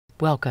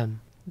Welcome.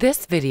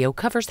 This video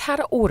covers how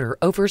to order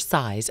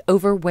oversize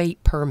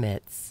overweight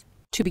permits.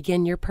 To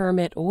begin your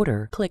permit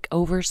order, click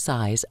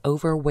Oversize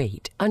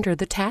Overweight under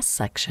the Task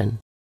section.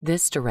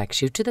 This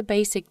directs you to the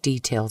Basic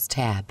Details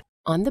tab.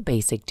 On the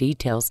Basic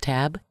Details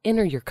tab,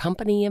 enter your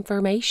company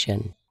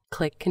information.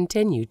 Click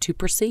Continue to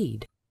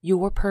proceed.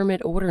 Your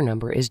permit order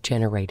number is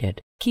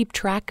generated. Keep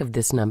track of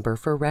this number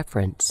for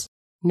reference.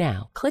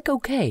 Now, click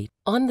OK.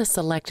 On the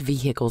Select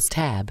Vehicles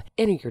tab,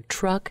 enter your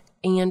truck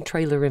and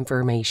trailer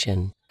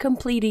information.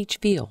 Complete each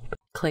field.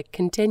 Click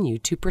Continue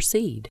to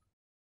proceed.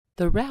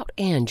 The Route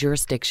and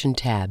Jurisdiction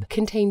tab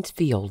contains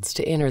fields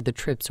to enter the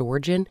trip's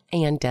origin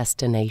and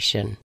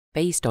destination.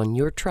 Based on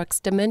your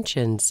truck's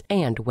dimensions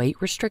and weight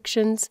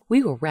restrictions,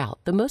 we will route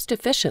the most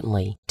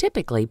efficiently,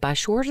 typically by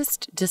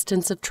shortest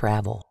distance of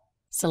travel.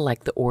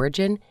 Select the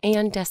origin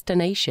and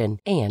destination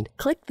and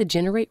click the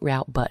Generate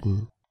Route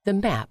button. The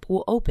map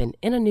will open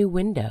in a new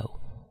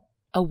window.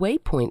 A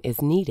waypoint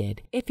is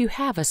needed if you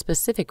have a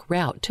specific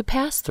route to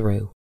pass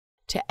through.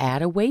 To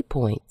add a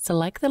waypoint,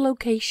 select the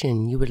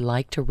location you would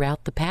like to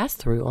route the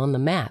pass-through on the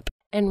map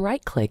and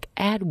right-click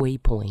Add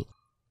Waypoint.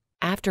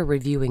 After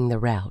reviewing the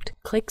route,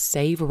 click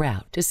Save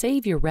Route to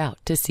save your route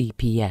to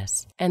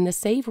CPS, and the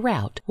Save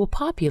Route will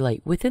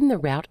populate within the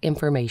Route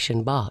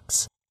Information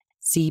box.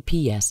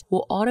 CPS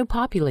will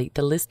auto-populate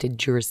the listed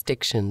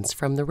jurisdictions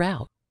from the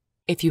route.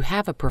 If you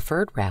have a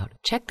preferred route,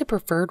 check the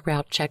Preferred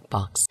Route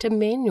checkbox to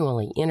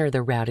manually enter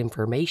the route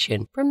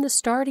information from the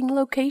starting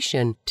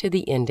location to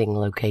the ending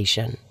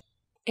location.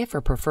 If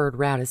a preferred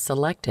route is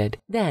selected,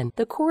 then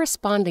the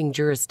corresponding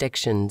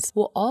jurisdictions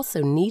will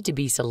also need to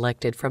be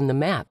selected from the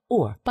map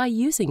or by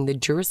using the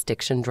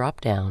jurisdiction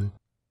drop-down.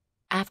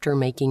 After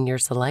making your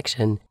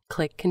selection,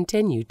 click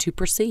Continue to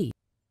proceed.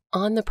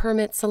 On the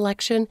Permit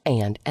Selection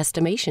and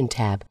Estimation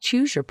tab,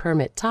 choose your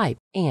permit type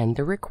and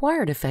the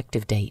required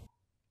effective date.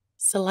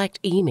 Select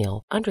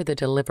Email under the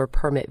Deliver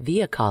Permit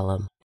Via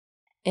column.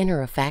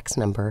 Enter a fax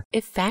number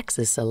if fax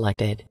is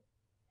selected.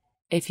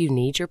 If you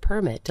need your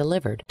permit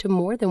delivered to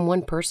more than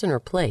one person or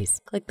place,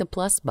 click the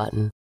plus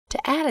button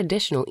to add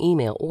additional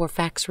email or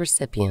fax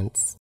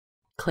recipients.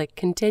 Click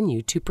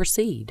Continue to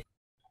proceed.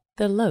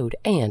 The Load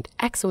and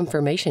Axle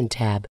Information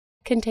tab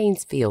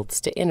contains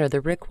fields to enter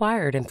the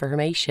required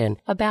information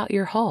about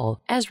your haul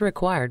as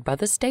required by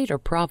the state or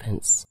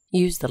province.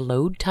 Use the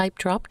Load Type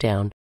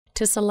drop-down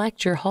to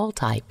select your haul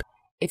type.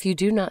 If you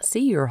do not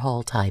see your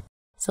haul type,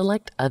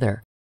 select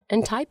Other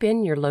and type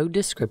in your load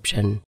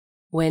description.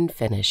 When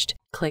finished,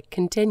 click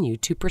Continue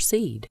to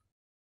proceed.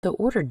 The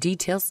Order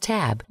Details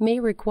tab may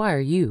require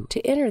you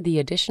to enter the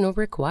additional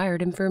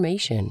required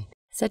information,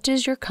 such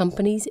as your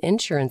company's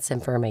insurance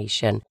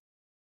information.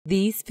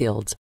 These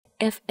fields,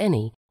 if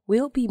any,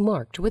 will be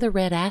marked with a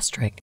red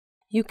asterisk.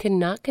 You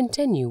cannot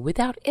continue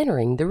without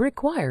entering the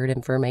required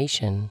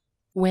information.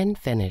 When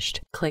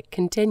finished, click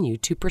Continue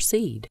to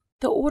proceed.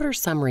 The Order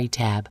Summary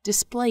tab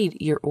displayed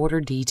your order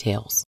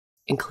details,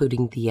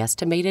 including the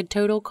estimated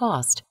total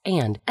cost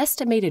and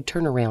estimated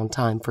turnaround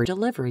time for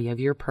delivery of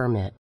your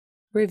permit.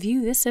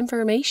 Review this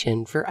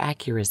information for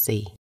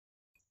accuracy.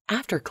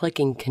 After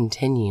clicking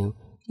Continue,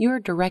 you are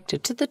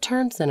directed to the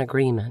Terms and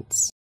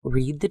Agreements.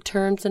 Read the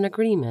Terms and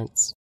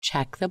Agreements,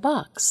 check the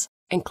box,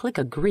 and click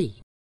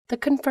Agree. The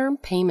Confirm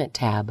Payment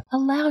tab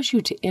allows you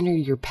to enter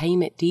your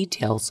payment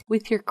details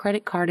with your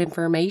credit card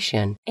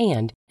information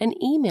and an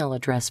email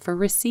address for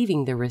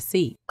receiving the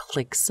receipt.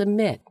 Click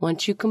Submit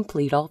once you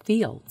complete all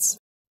fields.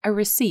 A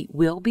receipt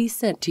will be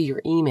sent to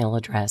your email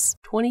address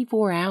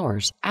 24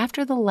 hours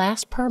after the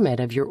last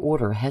permit of your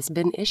order has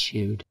been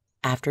issued.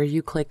 After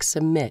you click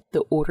Submit,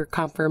 the order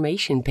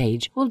confirmation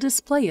page will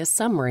display a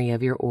summary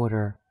of your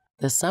order.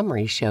 The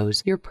summary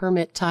shows your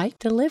permit type,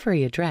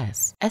 delivery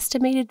address,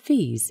 estimated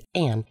fees,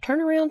 and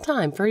turnaround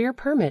time for your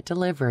permit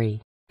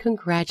delivery.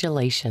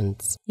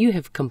 Congratulations! You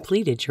have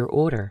completed your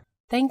order.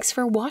 Thanks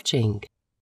for watching.